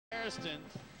Hairston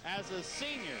as a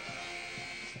senior.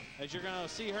 As you're going to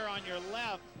see her on your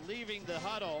left leaving the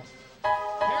huddle.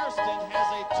 Hairston has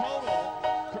a total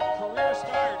career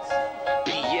starts.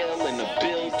 BL in the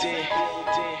building.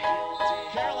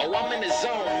 Oh, I'm in the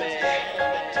zone, man.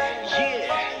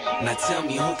 Yeah. Now tell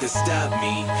me who can stop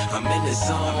me. I'm in the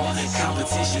zone.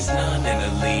 Competition's none in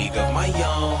a league of my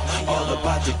own. All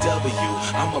about the W.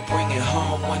 I'ma bring it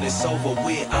home. When it's over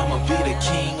with, I'ma be the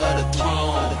king of the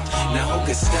throne. Now who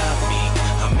can stop me?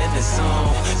 I'm in the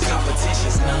zone.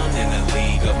 Competition's none in a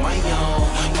league of my own.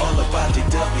 All about the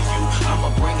W.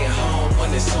 I'ma bring it home. When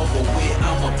it's over with,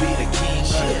 I'ma be the king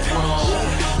of the throne.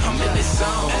 I'm in the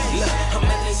zone. Look, I'm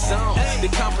in the zone. The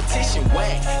competition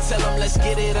whack. Tell them let's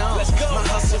get it on. My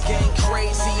hustle game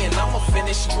crazy and I'ma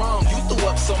finish strong. You threw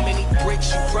up so many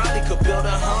bricks, you probably could build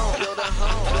a home.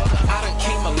 I done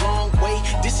came a long way.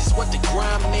 This is what the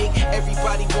grind make.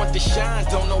 Everybody want the shine,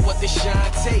 don't know what the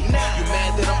shine take. You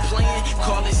mad that I'm playing?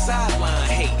 Call it sideline.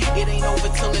 Hey, it ain't over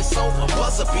till it's over.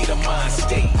 Buzzer be the mind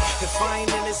state. If I ain't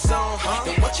in the zone,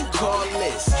 then what you call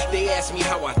this? They ask me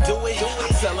how I do it. I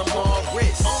tell them all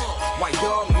wrist. Why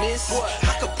y'all miss?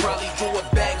 I could probably do a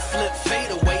backflip,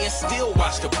 fade away, and still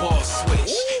watch the ball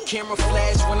switch. Camera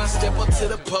flash when I step up to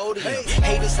the podium.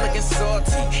 Haters looking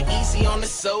salty, easy on the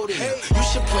sodium. You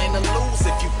should plan to lose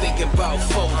if you thinking about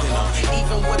folding them.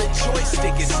 Even with a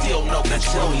joystick, it's still no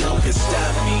control. No can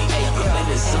stop me. I'm in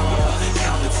the zone.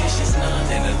 Competition's none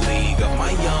in a league of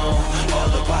my own.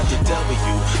 All about the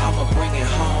W. I'ma bring it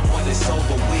home. When it's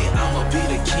over with, I'ma be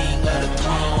the king of the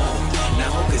throne.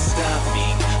 Now who can stop me?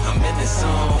 I'm in the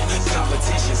zone.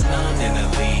 Competition's none in a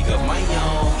league of my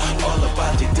own. All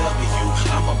about the W.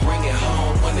 I'ma bring it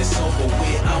home. When it's over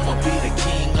with, I'ma be the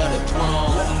king of the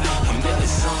throne. I'm in the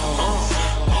zone.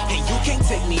 And you can't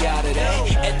take me out of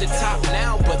that. At the top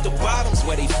now, but the bottom's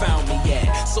where they found me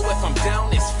at. So if I'm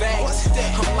down, it's facts.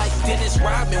 I'm like Dennis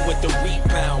Rodman with the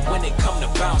rebound when it come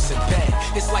to bouncing back.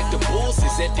 It's like the Bulls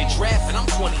is at the draft and I'm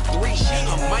 23.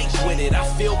 I'm Mike with it, I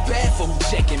feel bad for who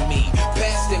checking me.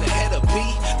 Passed in ahead of B,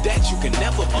 that you can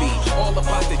never be. All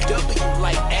about the W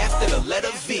like after the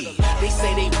letter V. They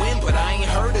say they win, but I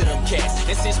ain't heard of them cats.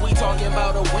 And since we talking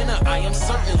about a winner, I am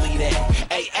certainly that.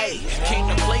 Hey, came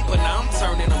to play, but now I'm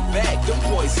turning them back. Them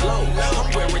boys low,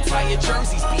 I'm where retired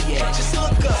jerseys be at. Just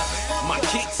look up, my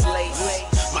kicks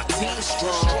lace, my team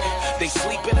strong. They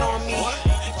sleeping on me,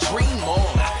 dream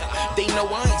on. They know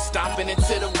I ain't stopping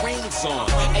until the ring's on.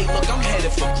 Hey, look, I'm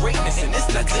headed for greatness, and it's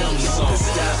the team song.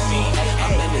 Stop me,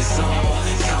 I'm in the zone.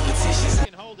 Competition's. You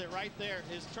can hold it right there.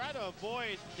 Is try to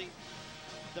avoid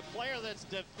the player that's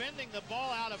defending the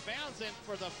ball out of bounds, and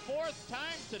for the fourth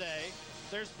time today,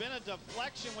 there's been a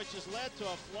deflection which has led to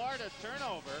a Florida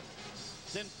turnover.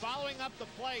 Then following up the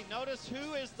play, notice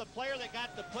who is the player that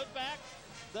got the putback?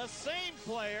 The same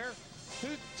player who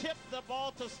tipped the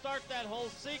ball to start that whole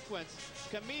sequence,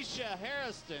 Kamesha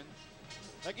Hairston.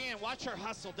 Again, watch her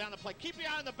hustle down the play. Keep your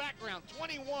eye on the background,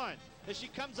 21, as she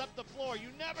comes up the floor. You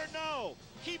never know.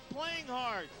 Keep playing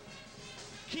hard.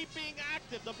 Keep being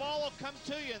active. The ball will come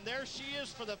to you, and there she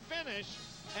is for the finish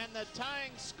and the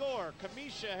tying score.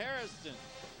 Kamesha Hairston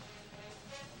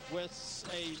with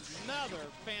another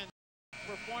fantastic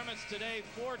performance today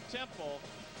for Temple.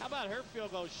 How about her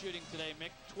field goal shooting today, Mick?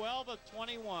 12 of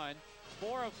 21,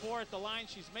 4 of 4 at the line.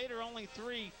 She's made her only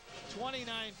 3, 29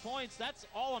 points. That's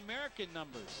all-American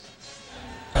numbers.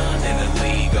 In a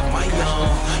league of my own.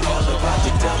 All about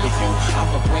the W.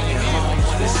 I'ma bring it home.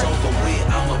 When it's over with,